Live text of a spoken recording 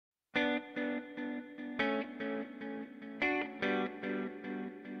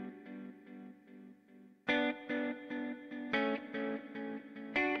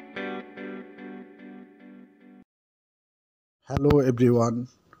Hello everyone,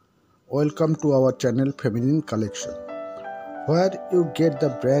 welcome to our channel Feminine Collection, where you get the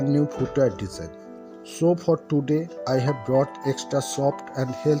brand new footwear design. So for today I have brought extra soft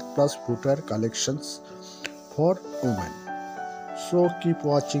and health plus footwear collections for women. So keep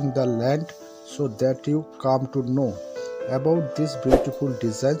watching the land so that you come to know about these beautiful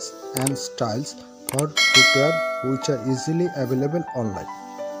designs and styles for footwear which are easily available online.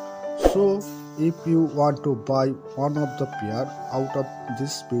 So if you want to buy one of the pair out of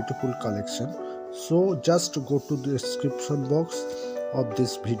this beautiful collection, so just go to the description box of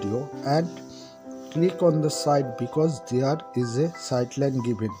this video and click on the site because there is a site link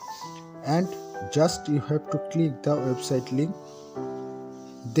given, and just you have to click the website link,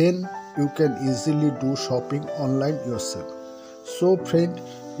 then you can easily do shopping online yourself. So friend,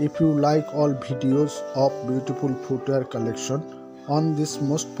 if you like all videos of beautiful footwear collection on this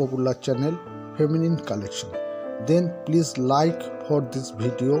most popular channel Feminine Collection, then please like for this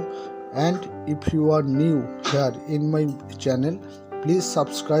video, and if you are new here in my channel, please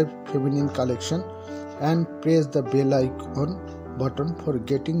subscribe Feminine Collection and press the bell icon button for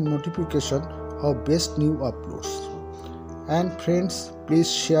getting notification of best new uploads. And friends, please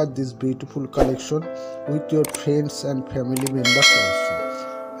share this beautiful collection with your friends and family members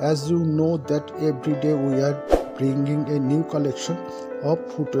also, as you know that every day we are bringing a new collection of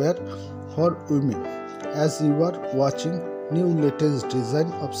footwear for women, as you are watching new latest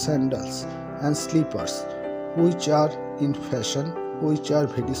design of sandals and slippers which are in fashion, which are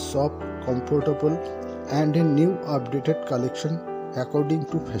very soft, comfortable, and a new updated collection according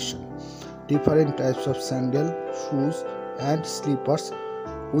to fashion. Different types of sandal, shoes and slippers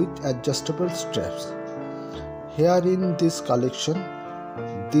with adjustable straps. Here in this collection,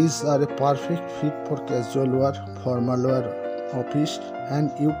 these are a perfect fit for casual wear, formal wear, office, and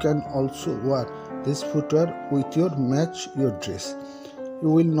you can also wear this footwear with your match your dress. You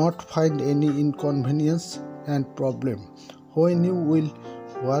will not find any inconvenience and problem when you will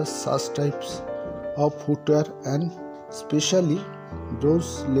wear such types of footwear, and especially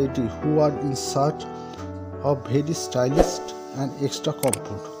those ladies who are in search of very stylish and extra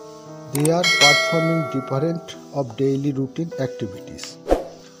comfort. They are performing different of daily routine activities.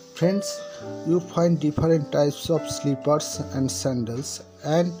 Friends, you find different types of slippers and sandals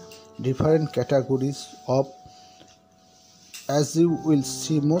and different categories of, as you will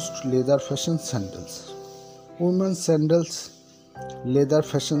see, most leather fashion sandals, women's sandals, leather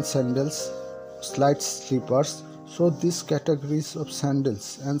fashion sandals, slight slippers. So these categories of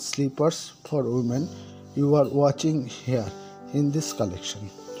sandals and slippers for women you are watching here in this collection.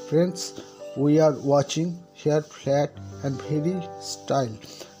 Friends, we are watching here flat and very style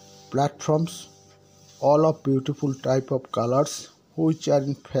platforms, all of beautiful type of colors which are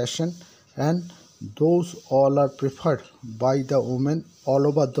in fashion, and those all are preferred by the women all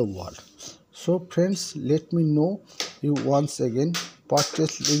over the world. So friends, let me know you once again.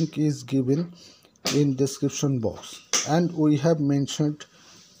 Purchase link is given in description box, and we have mentioned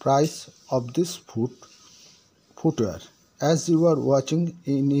price of this footwear, as you are watching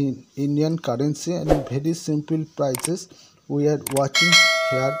in Indian currency and very simple prices we are watching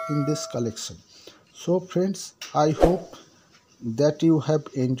here in this collection. So friends, I hope that you have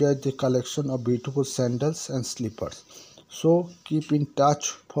enjoyed the collection of beautiful sandals and slippers. So keep in touch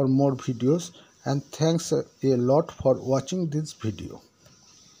for more videos, and thanks a lot for watching this video.